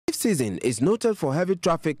season is noted for heavy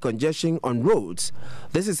traffic congestion on roads.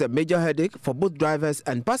 This is a major headache for both drivers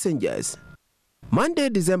and passengers. Monday,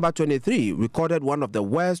 December 23, recorded one of the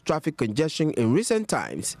worst traffic congestion in recent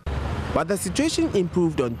times. But the situation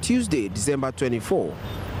improved on Tuesday, December 24.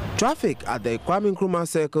 Traffic at the Kwame Nkrumah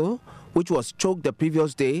Circle, which was choked the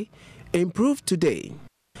previous day, improved today.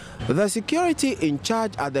 The security in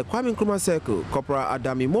charge at the Kwame Nkrumah Circle, Corporal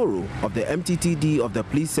Adami Moro of the MTTD of the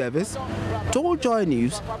police service, told Joy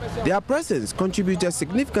News their presence contributed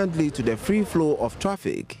significantly to the free flow of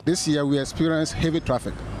traffic. This year we experienced heavy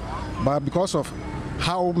traffic, but because of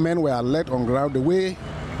how men were alert on ground, the way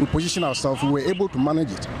we positioned ourselves, we were able to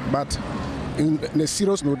manage it. But in a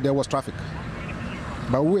serious note, there was traffic.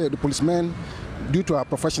 But we, the policemen, due to our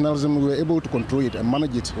professionalism, we were able to control it and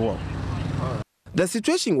manage it well. The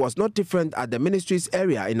situation was not different at the ministry's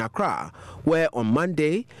area in Accra, where on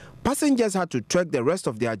Monday, passengers had to trek the rest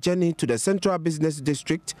of their journey to the Central Business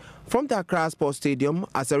District from the Accra Sports Stadium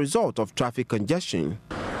as a result of traffic congestion.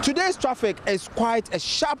 Today's traffic is quite a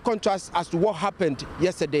sharp contrast as to what happened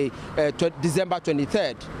yesterday, December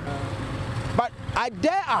 23rd. But I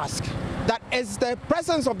dare ask that is the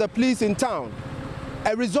presence of the police in town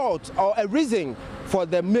a result or a reason for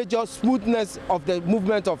the major smoothness of the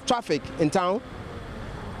movement of traffic in town?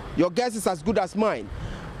 Your guess is as good as mine.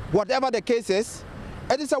 Whatever the case is,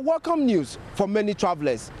 it is a welcome news for many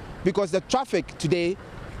travelers because the traffic today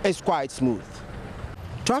is quite smooth.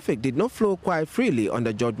 Traffic did not flow quite freely on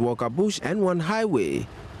the George Walker Bush N1 highway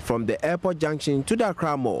from the airport junction to the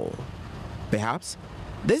Accra Mall. Perhaps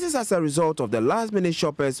this is as a result of the last-minute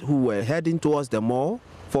shoppers who were heading towards the mall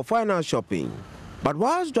for final shopping. But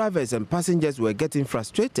whilst drivers and passengers were getting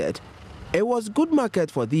frustrated, it was good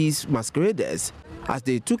market for these masqueraders as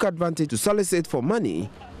they took advantage to solicit for money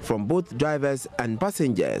from both drivers and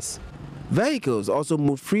passengers. Vehicles also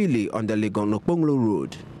moved freely on the Legon-Okponglo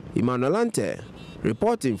Road. Emmanuel Ante,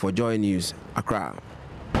 reporting for Joy News, Accra.